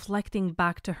repeating, reflecting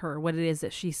back to her what it is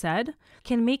that she said,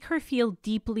 can make her feel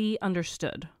deeply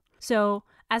understood. So,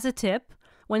 as a tip,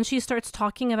 when she starts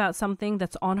talking about something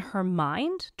that's on her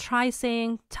mind, try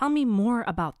saying, "Tell me more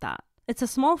about that." It's a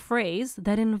small phrase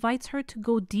that invites her to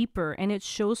go deeper, and it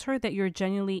shows her that you're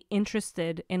genuinely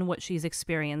interested in what she's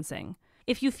experiencing.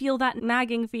 If you feel that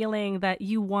nagging feeling that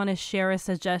you want to share a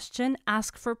suggestion,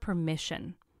 ask for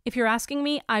permission. If you're asking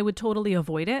me, I would totally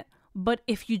avoid it. But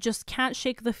if you just can't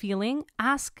shake the feeling,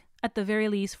 ask at the very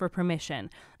least for permission.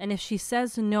 And if she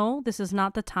says no, this is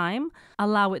not the time,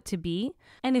 allow it to be.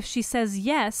 And if she says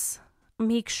yes,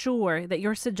 make sure that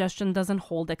your suggestion doesn't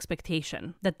hold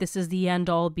expectation, that this is the end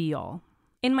all be all.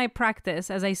 In my practice,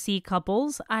 as I see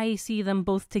couples, I see them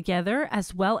both together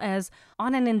as well as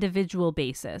on an individual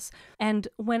basis. And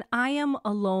when I am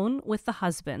alone with the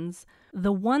husbands,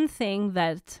 the one thing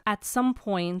that at some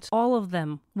point all of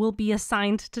them will be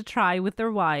assigned to try with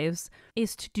their wives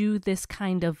is to do this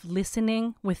kind of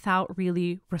listening without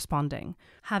really responding,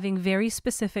 having very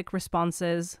specific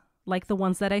responses like the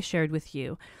ones that I shared with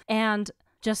you, and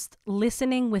just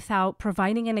listening without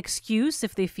providing an excuse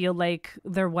if they feel like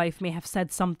their wife may have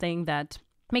said something that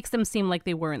makes them seem like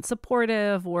they weren't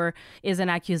supportive or is an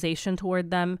accusation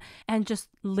toward them, and just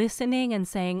listening and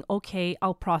saying, okay,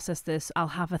 I'll process this. I'll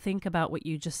have a think about what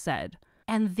you just said.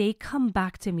 And they come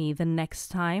back to me the next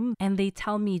time and they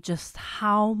tell me just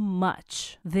how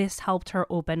much this helped her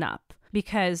open up.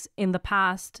 Because in the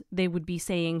past, they would be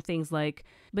saying things like,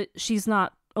 but she's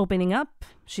not opening up.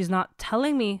 She's not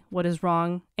telling me what is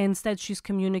wrong. Instead, she's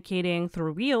communicating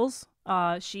through reels.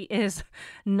 She is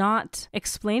not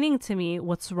explaining to me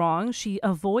what's wrong. She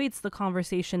avoids the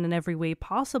conversation in every way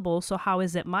possible. So how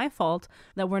is it my fault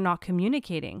that we're not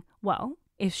communicating? Well,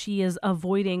 if she is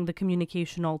avoiding the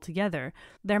communication altogether,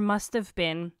 there must have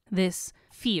been this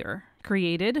fear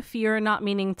created. Fear not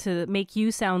meaning to make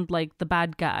you sound like the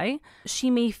bad guy. She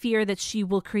may fear that she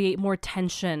will create more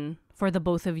tension for the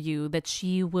both of you, that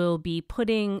she will be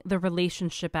putting the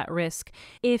relationship at risk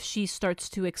if she starts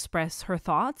to express her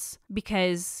thoughts,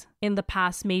 because in the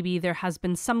past, maybe there has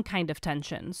been some kind of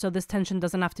tension. So this tension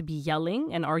doesn't have to be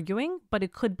yelling and arguing, but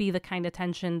it could be the kind of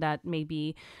tension that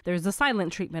maybe there's a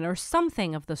silent treatment or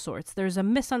something of the sorts. There's a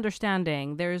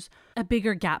misunderstanding. There's a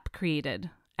bigger gap created.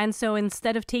 And so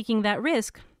instead of taking that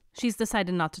risk, she's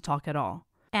decided not to talk at all.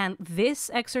 And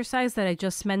this exercise that I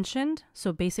just mentioned,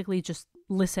 so basically just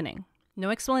listening. No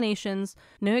explanations,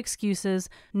 no excuses,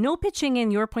 no pitching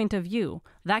in your point of view.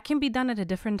 That can be done at a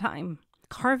different time.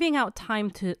 Carving out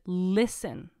time to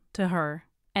listen to her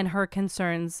and her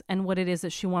concerns and what it is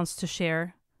that she wants to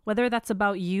share, whether that's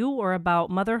about you or about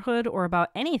motherhood or about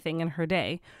anything in her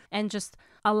day, and just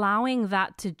allowing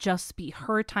that to just be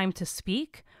her time to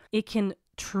speak, it can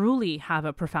truly have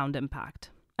a profound impact.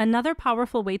 Another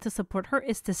powerful way to support her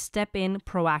is to step in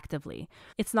proactively.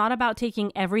 It's not about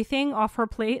taking everything off her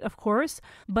plate, of course,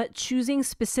 but choosing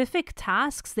specific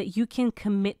tasks that you can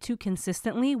commit to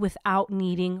consistently without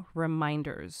needing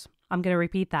reminders. I'm going to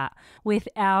repeat that.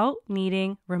 Without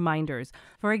needing reminders.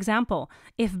 For example,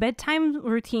 if bedtime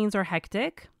routines are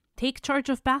hectic, take charge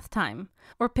of bath time,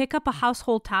 or pick up a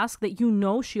household task that you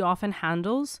know she often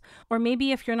handles. Or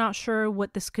maybe if you're not sure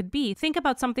what this could be, think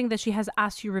about something that she has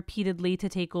asked you repeatedly to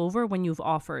take over when you've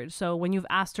offered. So when you've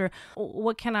asked her,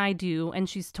 what can I do? And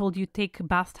she's told you take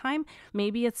bath time,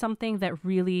 maybe it's something that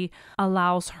really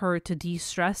allows her to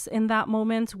de-stress in that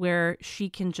moment where she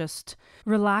can just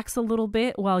relax a little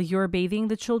bit while you're bathing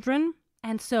the children.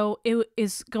 And so it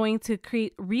is going to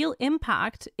create real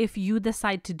impact if you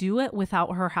decide to do it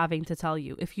without her having to tell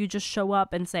you. If you just show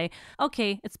up and say,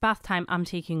 okay, it's bath time, I'm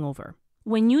taking over.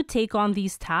 When you take on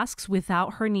these tasks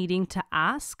without her needing to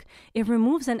ask, it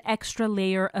removes an extra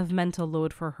layer of mental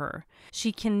load for her.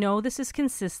 She can know this is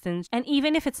consistent, and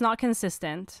even if it's not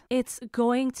consistent, it's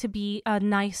going to be a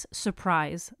nice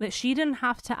surprise that she didn't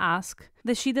have to ask,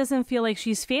 that she doesn't feel like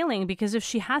she's failing, because if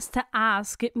she has to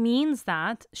ask, it means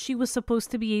that she was supposed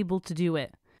to be able to do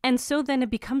it. And so then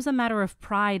it becomes a matter of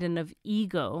pride and of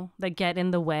ego that get in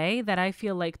the way, that I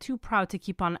feel like too proud to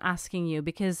keep on asking you,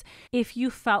 because if you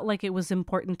felt like it was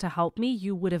important to help me,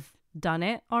 you would have done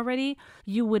it already.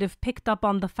 You would have picked up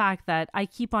on the fact that I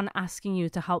keep on asking you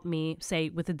to help me, say,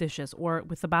 with the dishes or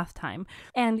with the bath time.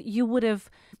 And you would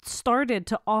have started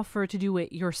to offer to do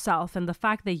it yourself. And the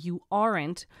fact that you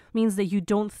aren't means that you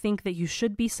don't think that you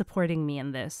should be supporting me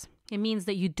in this. It means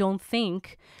that you don't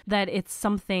think that it's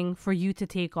something for you to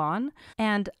take on.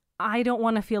 And I don't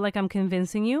want to feel like I'm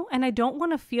convincing you. And I don't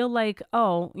want to feel like,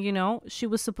 oh, she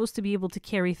was supposed to be able to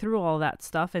carry through all that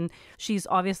stuff and she's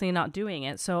obviously not doing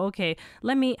it. So, okay,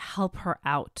 let me help her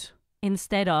out.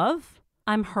 Instead of,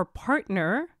 I'm her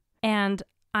partner and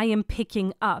I am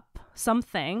picking up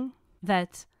something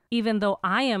that, even though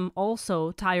I am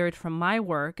also tired from my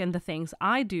work and the things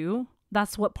I do,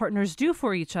 that's what partners do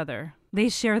for each other. They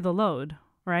share the load,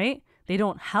 right? They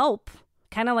don't help.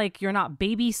 Kind of like you're not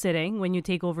babysitting when you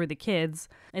take over the kids.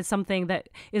 It's something that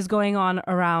is going on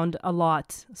around a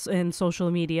lot in social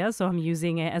media. So I'm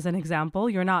using it as an example.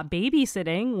 You're not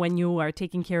babysitting when you are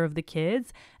taking care of the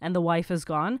kids and the wife is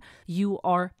gone. You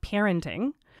are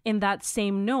parenting. In that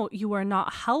same note, you are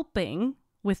not helping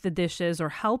with the dishes or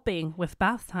helping with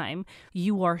bath time.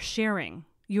 You are sharing.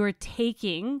 You're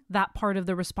taking that part of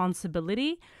the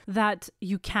responsibility that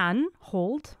you can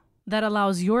hold, that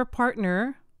allows your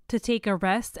partner to take a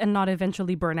rest and not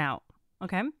eventually burn out.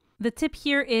 Okay? The tip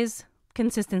here is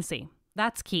consistency.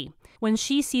 That's key. When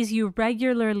she sees you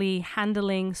regularly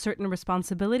handling certain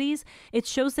responsibilities, it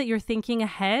shows that you're thinking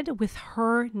ahead with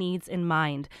her needs in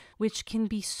mind, which can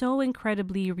be so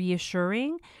incredibly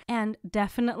reassuring and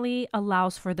definitely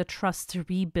allows for the trust to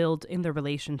rebuild in the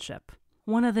relationship.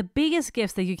 One of the biggest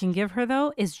gifts that you can give her,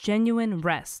 though, is genuine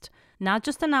rest. Not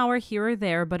just an hour here or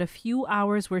there, but a few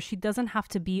hours where she doesn't have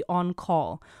to be on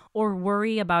call or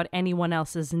worry about anyone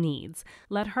else's needs.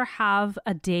 Let her have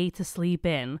a day to sleep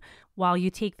in while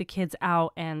you take the kids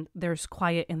out and there's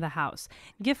quiet in the house.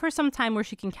 Give her some time where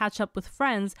she can catch up with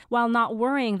friends while not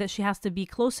worrying that she has to be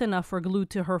close enough or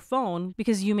glued to her phone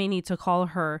because you may need to call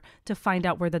her to find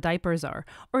out where the diapers are.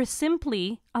 Or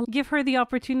simply give her the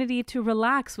opportunity to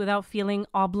relax without feeling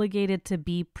obligated to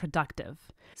be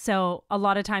productive. So a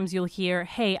lot of times you'll hear,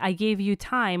 hey, I gave you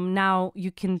time. Now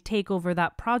you can take over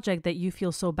that project that you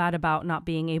feel so bad about not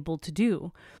being able to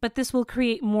do. But this will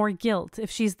create more guilt. If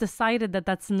she's decided that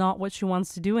that's not what she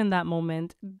wants to do in that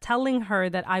moment, telling her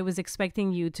that I was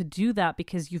expecting you to do that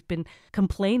because you've been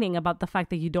complaining about the fact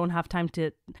that you don't have time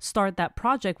to start that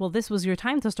project. Well, this was your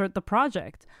time to start the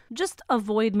project. Just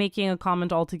avoid making a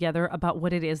comment altogether about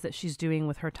what it is that she's doing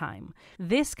with her time.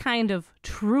 This kind of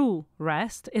true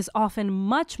rest is often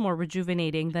much more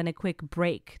rejuvenating than a quick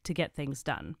break to get things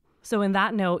done. So in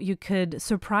that note, you could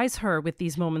surprise her with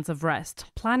these moments of rest.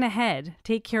 Plan ahead,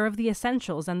 take care of the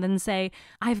essentials, and then say,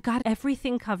 I've got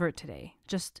everything covered today.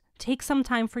 Just take some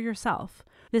time for yourself.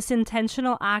 This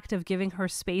intentional act of giving her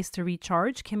space to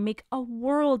recharge can make a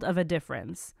world of a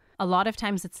difference. A lot of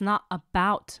times it's not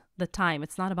about the time.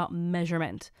 It's not about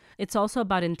measurement. It's also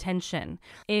about intention.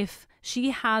 If she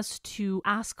has to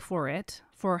ask for it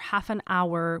for half an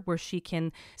hour where she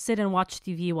can sit and watch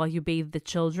TV while you bathe the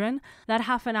children, that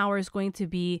half an hour is going to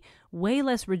be way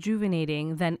less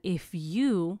rejuvenating than if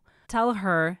you tell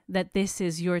her that this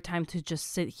is your time to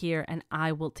just sit here and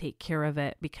I will take care of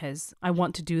it because I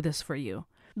want to do this for you.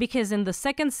 Because in the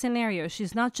second scenario,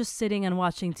 she's not just sitting and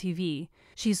watching TV.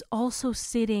 She's also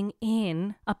sitting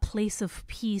in a place of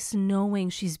peace, knowing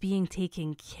she's being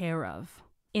taken care of.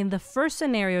 In the first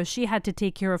scenario, she had to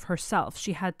take care of herself.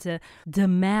 She had to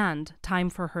demand time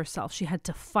for herself. She had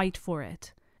to fight for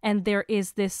it. And there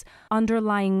is this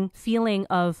underlying feeling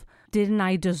of, didn't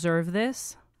I deserve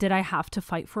this? Did I have to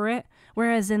fight for it?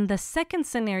 Whereas in the second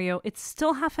scenario, it's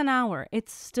still half an hour.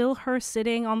 It's still her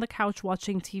sitting on the couch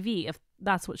watching TV, if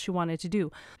that's what she wanted to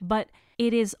do. But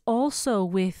it is also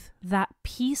with that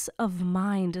peace of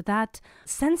mind, that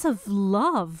sense of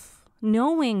love,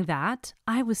 knowing that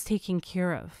I was taken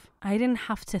care of. I didn't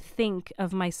have to think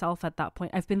of myself at that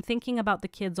point. I've been thinking about the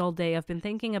kids all day. I've been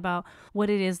thinking about what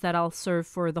it is that I'll serve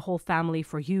for the whole family,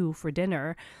 for you, for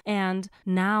dinner. And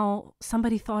now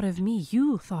somebody thought of me.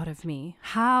 You thought of me.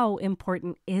 How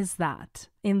important is that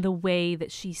in the way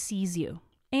that she sees you?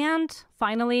 And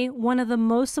finally, one of the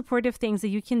most supportive things that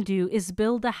you can do is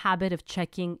build a habit of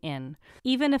checking in.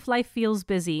 Even if life feels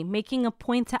busy, making a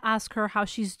point to ask her how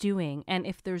she's doing and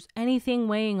if there's anything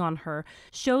weighing on her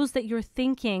shows that you're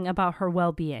thinking about her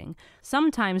well-being.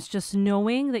 Sometimes just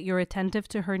knowing that you're attentive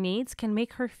to her needs can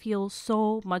make her feel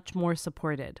so much more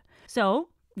supported. So,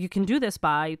 you can do this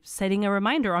by setting a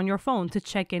reminder on your phone to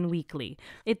check in weekly.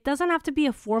 It doesn't have to be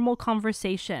a formal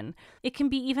conversation. It can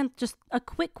be even just a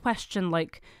quick question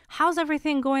like, how's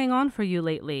everything going on for you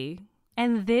lately?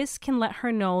 And this can let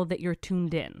her know that you're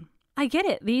tuned in. I get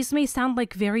it. These may sound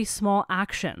like very small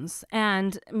actions.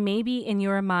 And maybe in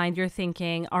your mind, you're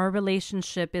thinking our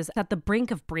relationship is at the brink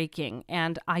of breaking.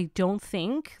 And I don't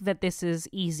think that this is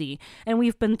easy. And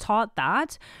we've been taught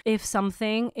that if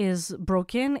something is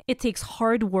broken, it takes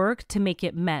hard work to make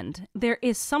it mend. There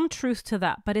is some truth to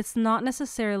that, but it's not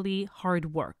necessarily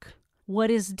hard work. What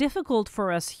is difficult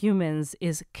for us humans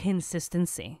is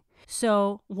consistency.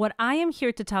 So what I am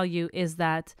here to tell you is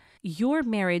that your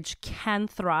marriage can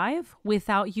thrive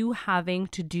without you having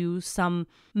to do some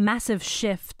massive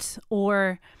shift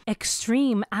or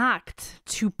extreme act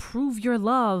to prove your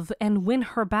love and win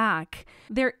her back.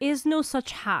 There is no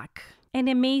such hack. And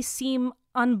it may seem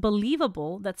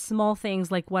unbelievable that small things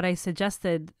like what I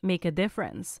suggested make a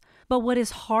difference. But what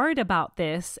is hard about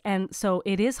this, and so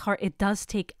it is hard, it does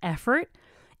take effort,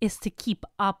 is to keep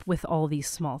up with all these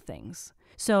small things.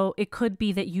 So it could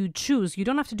be that you choose, you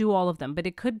don't have to do all of them, but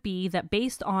it could be that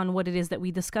based on what it is that we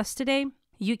discussed today,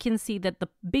 you can see that the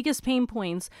biggest pain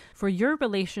points for your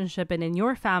relationship and in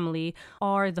your family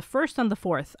are the first and the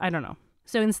fourth. I don't know.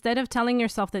 So instead of telling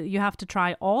yourself that you have to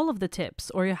try all of the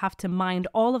tips or you have to mind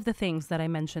all of the things that I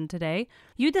mentioned today,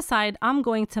 you decide, I'm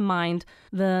going to mind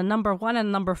the number 1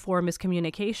 and number 4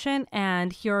 miscommunication.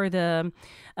 And here are the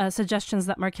suggestions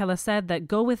that Markella said that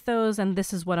go with those. And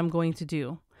this is what I'm going to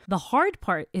do. The hard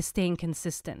part is staying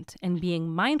consistent and being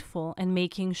mindful and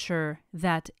making sure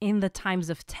that in the times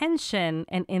of tension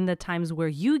and in the times where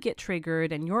you get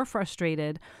triggered and you're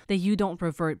frustrated, that you don't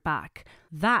revert back.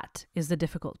 That is the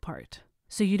difficult part.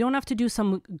 So you don't have to do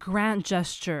some grand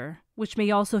gesture, which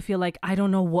may also feel like, I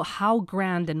don't know how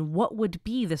grand and what would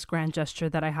be this grand gesture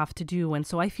that I have to do. And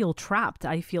so I feel trapped.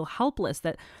 I feel helpless.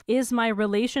 That is my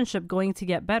relationship going to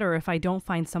get better if I don't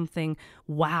find something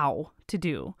wow to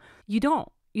do? You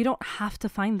don't. You don't have to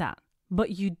find that,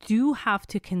 but you do have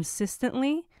to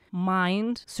consistently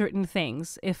mind certain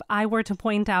things. If I were to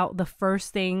point out the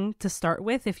first thing to start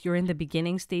with, if you're in the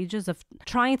beginning stages of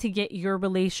trying to get your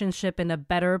relationship in a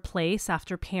better place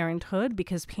after parenthood,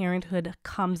 because parenthood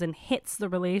comes and hits the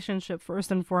relationship first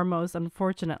and foremost,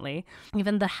 unfortunately,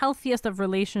 even the healthiest of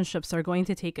relationships are going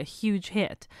to take a huge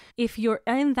hit. If you're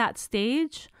in that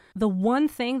stage, the one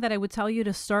thing that I would tell you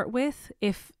to start with,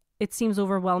 if it seems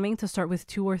overwhelming to start with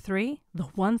 2 or 3, the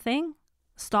one thing,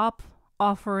 stop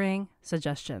offering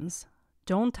suggestions.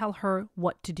 Don't tell her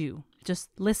what to do. Just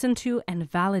listen to and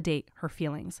validate her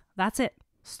feelings. That's it.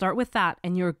 Start with that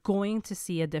and you're going to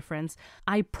see a difference.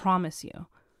 I promise you.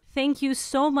 Thank you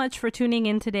so much for tuning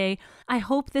in today. I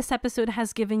hope this episode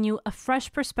has given you a fresh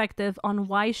perspective on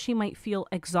why she might feel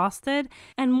exhausted,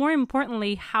 and more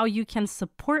importantly, how you can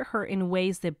support her in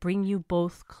ways that bring you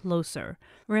both closer.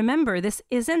 Remember, this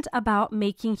isn't about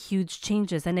making huge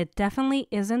changes, and it definitely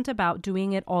isn't about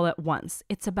doing it all at once.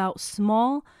 It's about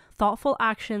small, thoughtful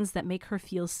actions that make her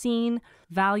feel seen,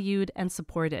 valued, and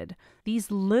supported. These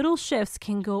little shifts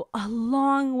can go a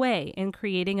long way in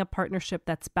creating a partnership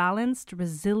that's balanced,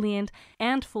 resilient,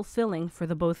 and fulfilling for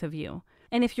the both of you.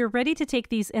 And if you're ready to take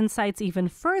these insights even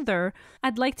further,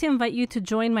 I'd like to invite you to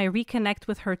join my Reconnect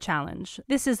with Her challenge.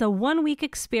 This is a 1-week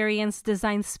experience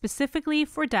designed specifically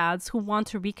for dads who want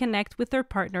to reconnect with their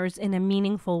partners in a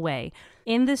meaningful way.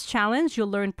 In this challenge, you'll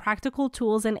learn practical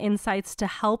tools and insights to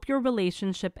help your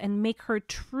relationship and make her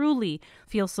truly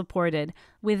feel supported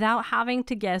without having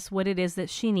to guess what it is that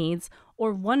she needs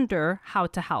or wonder how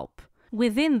to help.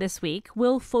 Within this week,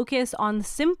 we'll focus on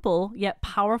simple yet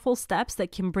powerful steps that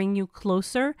can bring you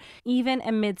closer, even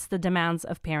amidst the demands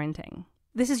of parenting.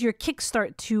 This is your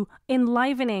kickstart to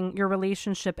enlivening your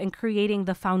relationship and creating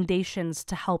the foundations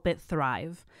to help it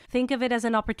thrive. Think of it as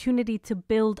an opportunity to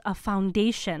build a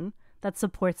foundation that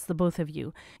supports the both of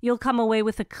you. You'll come away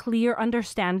with a clear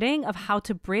understanding of how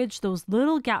to bridge those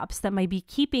little gaps that might be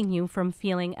keeping you from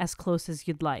feeling as close as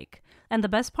you'd like. And the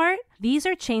best part, these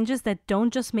are changes that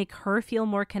don't just make her feel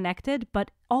more connected, but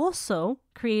also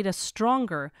create a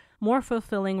stronger, more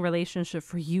fulfilling relationship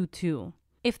for you too.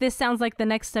 If this sounds like the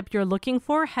next step you're looking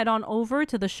for, head on over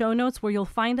to the show notes where you'll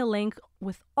find a link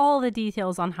with all the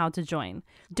details on how to join.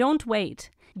 Don't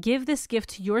wait. Give this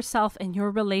gift to yourself and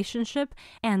your relationship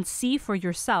and see for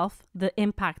yourself the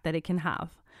impact that it can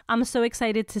have. I'm so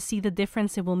excited to see the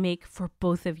difference it will make for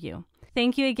both of you.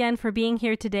 Thank you again for being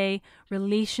here today.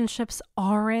 Relationships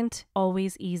aren't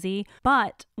always easy,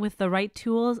 but with the right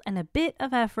tools and a bit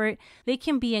of effort, they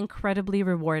can be incredibly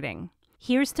rewarding.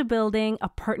 Here's to building a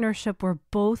partnership where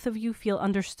both of you feel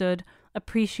understood,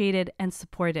 appreciated, and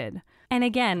supported. And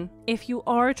again, if you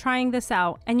are trying this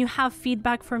out and you have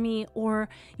feedback for me or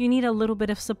you need a little bit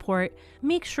of support,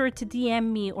 make sure to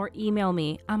DM me or email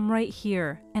me. I'm right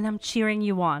here and I'm cheering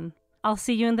you on. I'll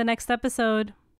see you in the next episode.